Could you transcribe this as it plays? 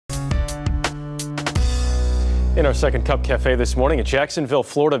In our Second Cup Café this morning, a Jacksonville,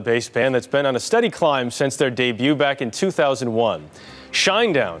 Florida-based band that's been on a steady climb since their debut back in 2001.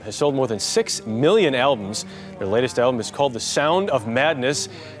 Shinedown has sold more than 6 million albums. Their latest album is called The Sound of Madness,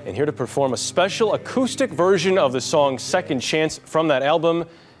 and here to perform a special acoustic version of the song Second Chance from that album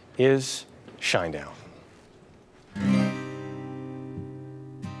is Shinedown.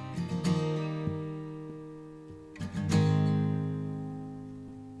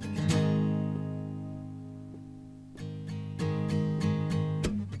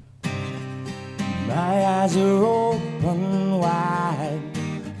 My eyes are open wide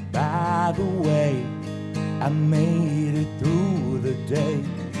by the way I made it through the day.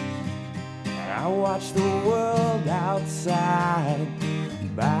 I watch the world outside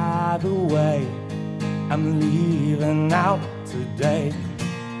by the way I'm leaving out today.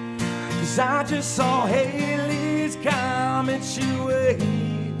 'Cause I just saw Haley's comet, she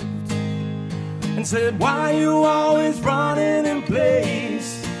waved and said, "Why you always running in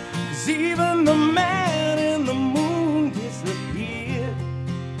place? 'Cause even the man in the moon disappeared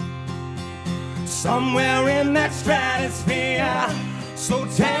somewhere in that stratosphere. So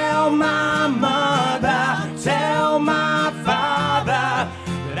tell my mother, tell my father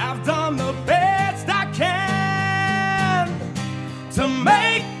that I've done the best I can to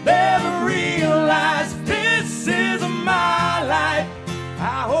make them realize this is my life.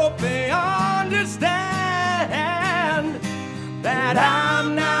 I hope they understand that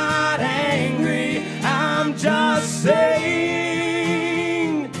I'm not angry, I'm just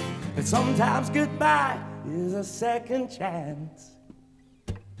saying that sometimes goodbye is a second chance.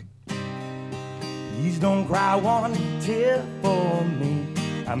 Please don't cry one tear for me,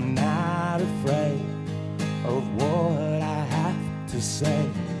 I'm not afraid of what I have to say.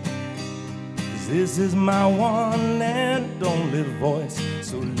 'Cause this is my one and only voice,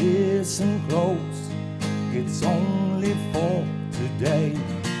 so listen close, it's only for today.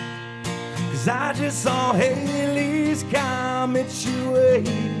 'Cause I just saw Haley's comet, she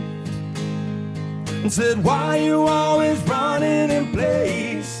waved and said, "Why you always running in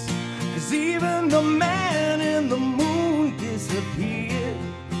place? 'Cause even the man in the moon disappeared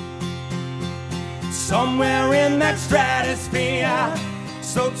somewhere in that stratosphere.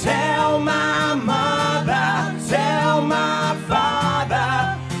 So tell my mother, tell my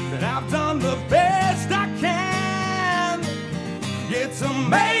father that I've done the best I can, yeah, to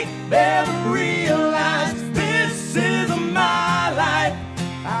make them realize this is my life.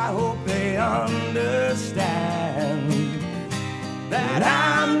 I hope they understand that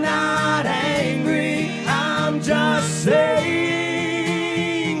I'm not angry, I'm just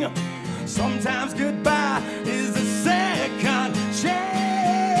saying sometimes goodbye is a second chance."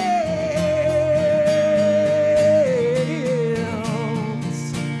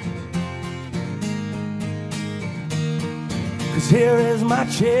 'Cause here is my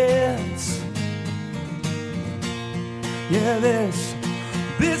chance, yeah, this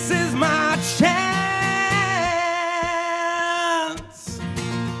is my chance.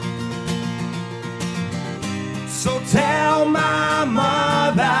 So tell my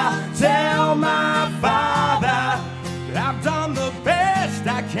mother, tell my father that I've done the best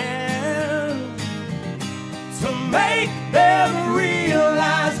I can to make them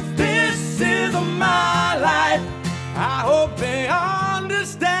realize this is my life. I hope they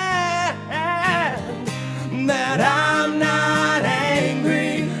understand that I'm not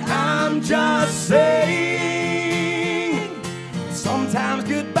angry, I'm just saying sometimes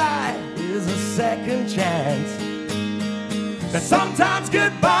goodbye is a second chance. That sometimes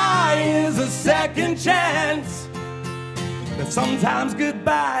goodbye is a second chance. That sometimes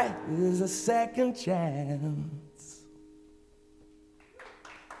goodbye is a second chance.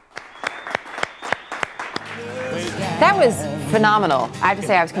 That was phenomenal. I have to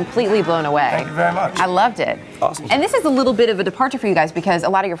say, I was completely blown away. Thank you very much. I loved it. Awesome. And this is a little bit of a departure for you guys because a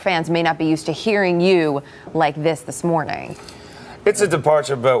lot of your fans may not be used to hearing you like this morning. It's a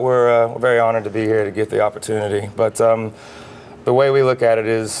departure, but we're very honored to be here to get the opportunity. But the way we look at it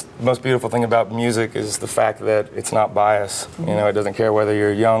is the most beautiful thing about music is the fact that it's not biased. Mm-hmm. You know, it doesn't care whether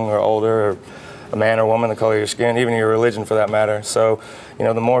you're young or older, or a man or woman, the color of your skin, even your religion for that matter. So, you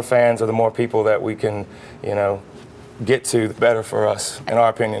know, the more fans or the more people that we can, you know, get to, the better for us, in our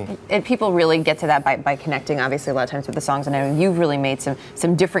opinion. And people really get to that by connecting, obviously, a lot of times with the songs. And I know you've really made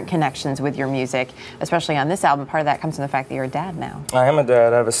some different connections with your music, especially on this album. Part of that comes from the fact that you're a dad now. I am a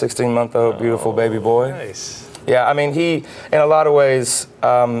dad. I have a 16-month-old beautiful baby boy. Nice. Yeah, I mean, he, in a lot of ways,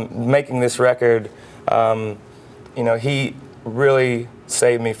 making this record, you know, he really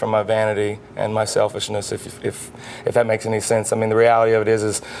saved me from my vanity and my selfishness, if that makes any sense. I mean, the reality of it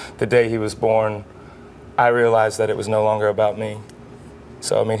is the day he was born, I realized that it was no longer about me.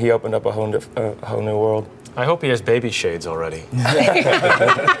 So, I mean, he opened up a whole new world. I hope he has baby shades already.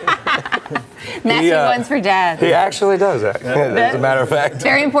 Matching ones for Dad. He actually does, as a matter of fact. It's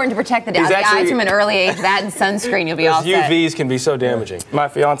very important to protect the eyes from an early age. That and sunscreen, you'll be all set. UVs can be so damaging. My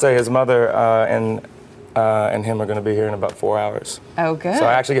fiance, his mother, and him are going to be here in about 4 hours. Oh, good. So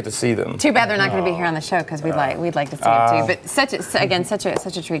I actually get to see them. Too bad they're not going to be here on the show because we'd like to see them too. But such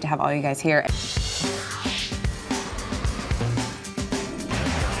a treat to have all you guys here.